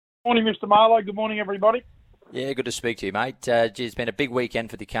Morning, Mr. Marlowe. Good morning, everybody. Yeah, good to speak to you, mate. It's been a big weekend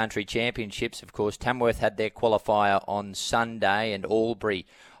for the country championships. Of course, Tamworth had their qualifier on Sunday and Albury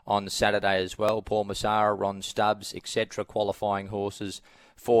on Saturday as well. Paul Massara, Ron Stubbs, etc. qualifying horses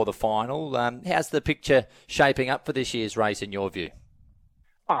for the final. How's the picture shaping up for this year's race in your view?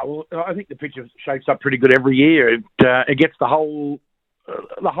 Well, I think the picture shapes up pretty good every year. It gets the whole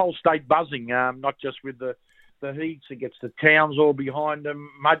state buzzing, not just with the heats. It gets the towns all behind them.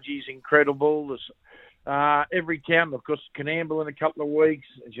 Mudgee's incredible. Every town, of course, Canamble in a couple of weeks.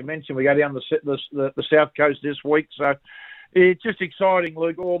 As you mentioned, we go down the south coast this week. So it's just exciting,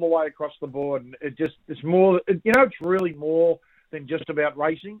 Luke, all the way across the board. And it's more, it's really more than just about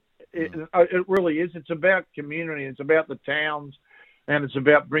racing. It really is. It's about community. It's about the towns. And it's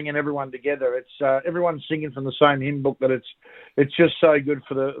about bringing everyone together. It's everyone's singing from the same hymn book. That it's just so good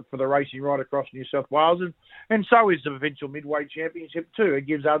for the racing right across New South Wales, and so is the provincial midway championship too. It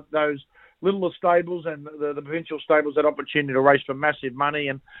gives out those little stables and the provincial stables that opportunity to race for massive money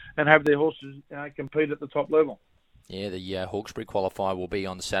and have their horses compete at the top level. Yeah, the Hawkesbury qualifier will be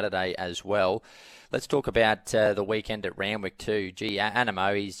on Saturday as well. Let's talk about the weekend at Randwick too. Gee,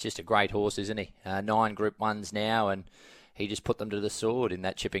 Animo, he's just a great horse, isn't he? 9 Group 1s now, and he just put them to the sword in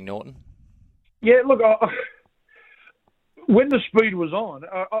that Chipping Norton. Yeah, look, when the speed was on,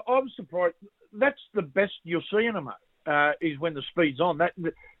 I was surprised. That's the best you'll see in him, is when the speed's on.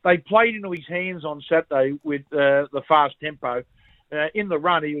 They played into his hands on Saturday with the fast tempo. In the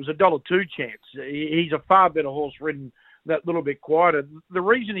run, he was $1.2 chance. He's a far better horse ridden that little bit quieter. The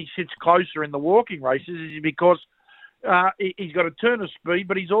reason he sits closer in the walking races is because he's got a turn of speed,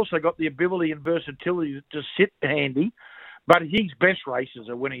 but he's also got the ability and versatility to sit handy. But his best races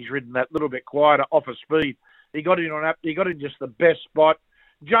are when he's ridden that little bit quieter off of speed. He got in just the best spot.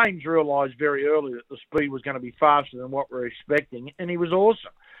 James realised very early that the speed was going to be faster than what we're expecting, and he was awesome.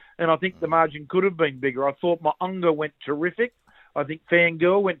 And I think the margin could have been bigger. I thought Maunga went terrific. I think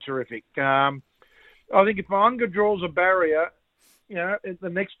Fangirl went terrific. I think if Maunga draws a barrier, the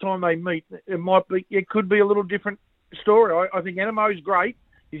next time they meet, it could be a little different story. I think Animo's great.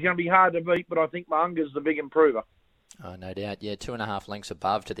 He's going to be hard to beat, but I think Maunga's the big improver. Oh, no doubt. Yeah, 2.5 lengths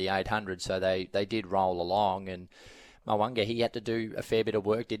above to the 800, so they did roll along. And Mwanga, he had to do a fair bit of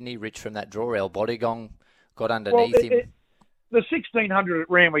work, didn't he? Rich from that draw. El Bodigong got underneath him. The 1600 at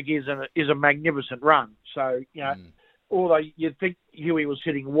Randwick is a magnificent run. So, although you'd think Huey was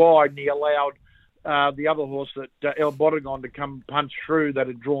sitting wide and he allowed the other horse, that El Bodigong, to come punch through that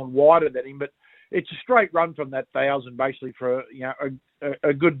had drawn wider than him. But it's a straight run from that 1,000 basically for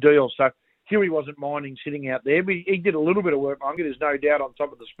a good deal. So Huey wasn't minding sitting out there, but he did a little bit of work. There's no doubt on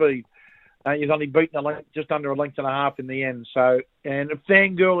top of the speed. He's only beaten just under a length and a half in the end. So, and if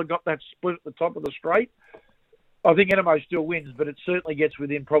Fangirl had got that split at the top of the straight, I think Animo still wins, but it certainly gets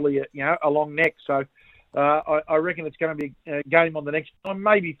within probably a long neck. So I reckon it's going to be a game on the next time.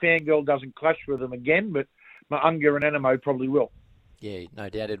 Maybe Fangirl doesn't clash with them again, but Maunga and Animo probably will. Yeah, no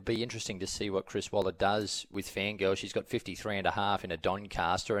doubt. It'll be interesting to see what Chris Waller does with Fangirl. She's got 53.5 in a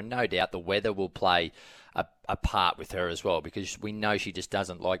Doncaster, and no doubt the weather will play a part with her as well, because we know she just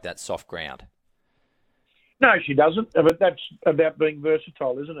doesn't like that soft ground. No, she doesn't, but that's about being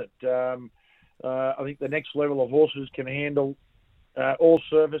versatile, isn't it? I think the next level of horses can handle all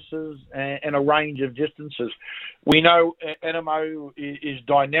surfaces and a range of distances. We know Animo is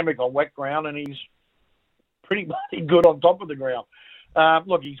dynamic on wet ground, and he's pretty good on top of the ground.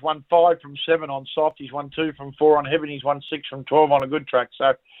 Look, he's won 5 from 7 on soft. He's won 2 from 4 on heavy. He's won 6 from 12 on a good track.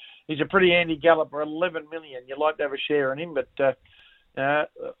 So he's a pretty handy galloper. 11 million. You'd like to have a share in him, but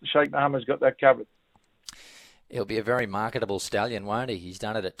Sheikh Mohammed's got that covered. He'll be a very marketable stallion, won't he? He's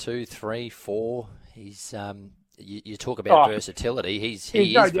done it at 2, 3, 4. He's you talk about versatility. He is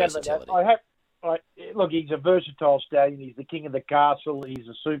versatility. Look, he's a versatile stallion. He's the king of the castle. He's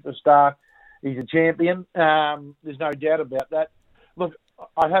a superstar. He's a champion. There's no doubt about that. Look,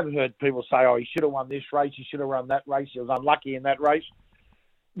 I have heard people say, he should have won this race, he should have run that race, he was unlucky in that race.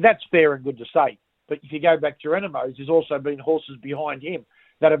 That's fair and good to say. But if you go back to Animo's, there's also been horses behind him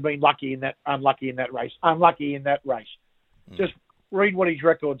that have been unlucky in that race. Just read what his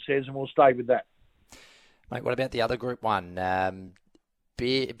record says and we'll stay with that. Mate, what about the other Group 1? A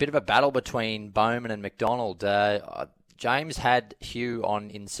bit of a battle between Bowman and McDonald. James had Hugh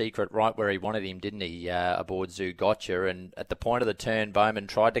on in secret right where he wanted him, didn't he, aboard Zoo Gotcha? And at the point of the turn, Bowman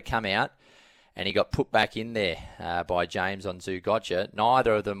tried to come out and he got put back in there by James on Zoo Gotcha.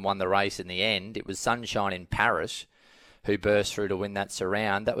 Neither of them won the race in the end. It was Sunshine in Paris who burst through to win that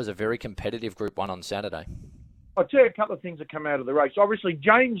surround. That was a very competitive Group 1 on Saturday. I'll tell you a couple of things that come out of the race. Obviously,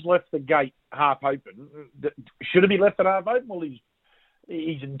 James left the gate half open. Should have he left it half open? Well,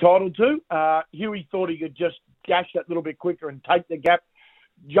 he's entitled to. Huey thought he could just dash that little bit quicker and take the gap.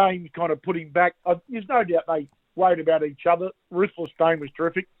 James kind of put him back. There's no doubt they worried about each other. Ruthless Dane was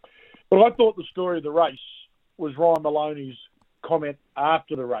terrific. But I thought the story of the race was Ryan Maloney's comment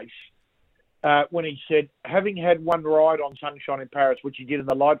after the race when he said, having had one ride on Sunshine in Paris, which he did in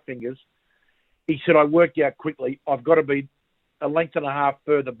the light fingers, he said, I worked out quickly, I've got to be a length and a half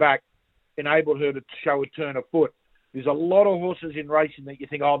further back, enabled her to show a turn of foot. There's a lot of horses in racing that you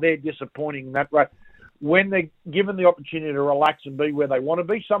think, oh, they're disappointing in that way. When they're given the opportunity to relax and be where they want to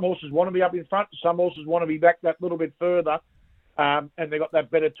be, some horses want to be up in front, some horses want to be back that little bit further, and they got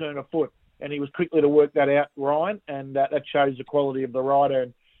that better turn of foot. And he was quickly to work that out, Ryan, and that shows the quality of the rider.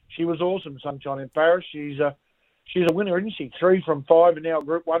 And she was awesome, Sunshine in Paris. She's a winner, isn't she? 3 from 5 and now a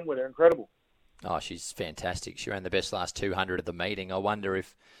Group 1 winner. Incredible. Oh, she's fantastic. She ran the best last 200 of the meeting. I wonder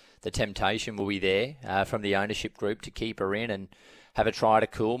if the temptation will be there from the ownership group to keep her in and have a try to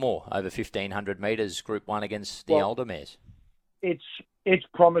Coolmore over 1,500 metres, Group 1 against the older mares. It's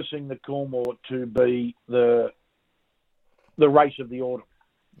promising the Coolmore to be the race of the autumn.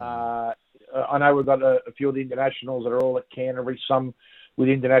 I know we've got a few of the internationals that are all at Canterbury, some with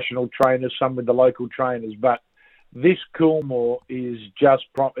international trainers, some with the local trainers, but this Coolmore is just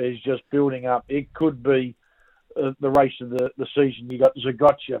building up. It could be the race of the season. You got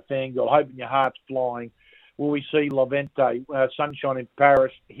Zagotcha, Fangirl, Hope in Your Heart's flying. Will we see Levente, Sunshine in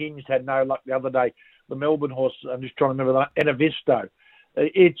Paris? Hinged had no luck the other day. The Melbourne horse, I'm just trying to remember that, Enavisto.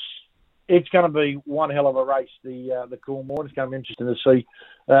 It's going to be one hell of a race, the Coolmore. It's going to be interesting to see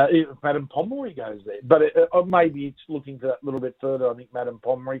if Madame Pomeroy goes there. But maybe it's looking for that little bit further. I think Madame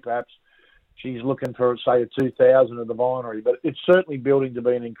Pomeroy, perhaps, she's looking for, say, a 2,000 of the Vinery. But it's certainly building to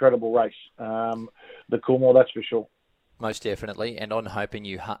be an incredible race, the Coolmore, that's for sure. Most definitely. And on Hope in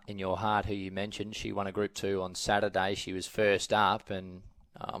Your Heart, who you mentioned, she won a Group 2 on Saturday. She was first up, and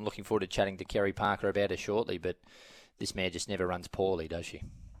I'm looking forward to chatting to Kerry Parker about her shortly. But this mare just never runs poorly, does she?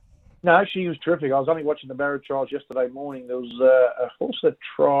 No, she was terrific. I was only watching the Barrow trials yesterday morning. There was a horse that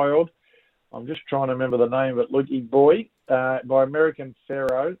trialled. I'm just trying to remember the name of it. Lukey Boy by American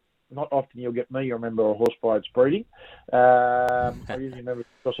Pharaoh. Not often you'll get me remember a horse by its breeding. I usually remember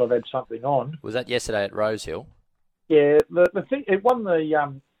because I've had something on. Was that yesterday at Rosehill? Yeah, the thing, it won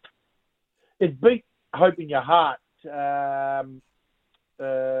it beat Hope in Your Heart in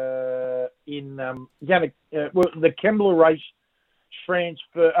the Kembla race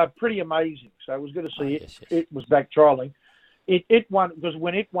transfer, pretty amazing. So it was good to see it. Yes. It was back trialling. It won because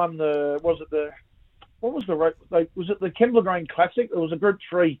when it won was it the Kembla Grain Classic? It was a Group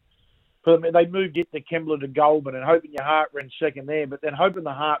 3. They moved it to Kembla to Goulburn, and Hope in Your Heart ran second there. But then Hope in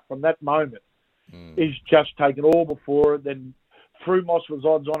the Heart from that moment is just taken all before it. Then Frumos was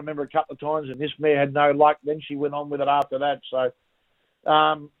odds on, I remember, a couple of times, and this mare had no luck. Then she went on with it after that. So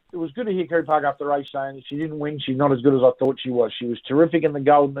it was good to hear Kerry Park after the race saying she didn't win. She's not as good as I thought she was. She was terrific in the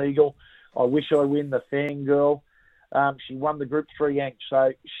Golden Eagle. I wish I win the Fangirl. She won the Group 3 Yank.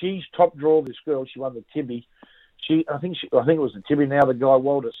 So she's top draw, this girl. She won the Tibby. I think it was the Tibby, now the Guy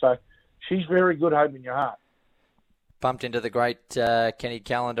Walter. So she's very good, Hope in Your Heart. Bumped into the great Kenny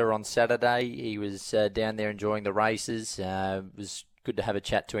Callender on Saturday. He was down there enjoying the races. It was good to have a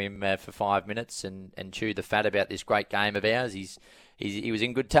chat to him for 5 minutes and chew the fat about this great game of ours. He was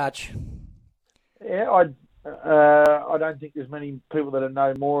in good touch. Yeah, I don't think there's many people that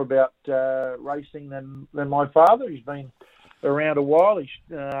know more about racing than my father. He's been around a while.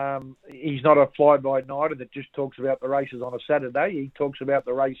 He's not a fly-by-nighter that just talks about the races on a Saturday. He talks about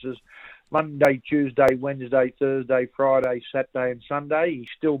the races Monday, Tuesday, Wednesday, Thursday, Friday, Saturday and Sunday. He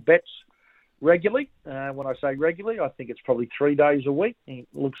still bets regularly. When I say regularly, I think it's probably 3 days a week. He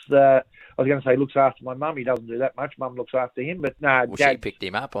looks after my mum. He doesn't do that much. Mum looks after him. But no, well, she picked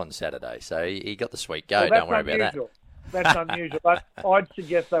him up on Saturday, so he got the sweet go. Don't worry about that. That's unusual. But I'd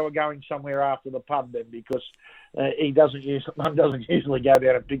suggest they were going somewhere after the pub then, because Mum doesn't usually go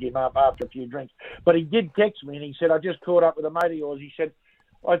down and pick him up after a few drinks. But he did text me and he said, I just caught up with a mate of yours. He said,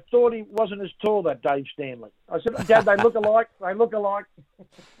 I thought he wasn't as tall, that Dave Stanley. I said, Dad, they look alike. They look alike.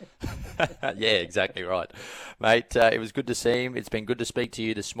 Yeah, exactly right. Mate, it was good to see him. It's been good to speak to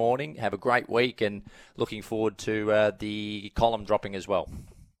you this morning. Have a great week and looking forward to the column dropping as well.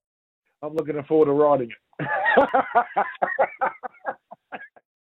 I'm looking forward to writing it.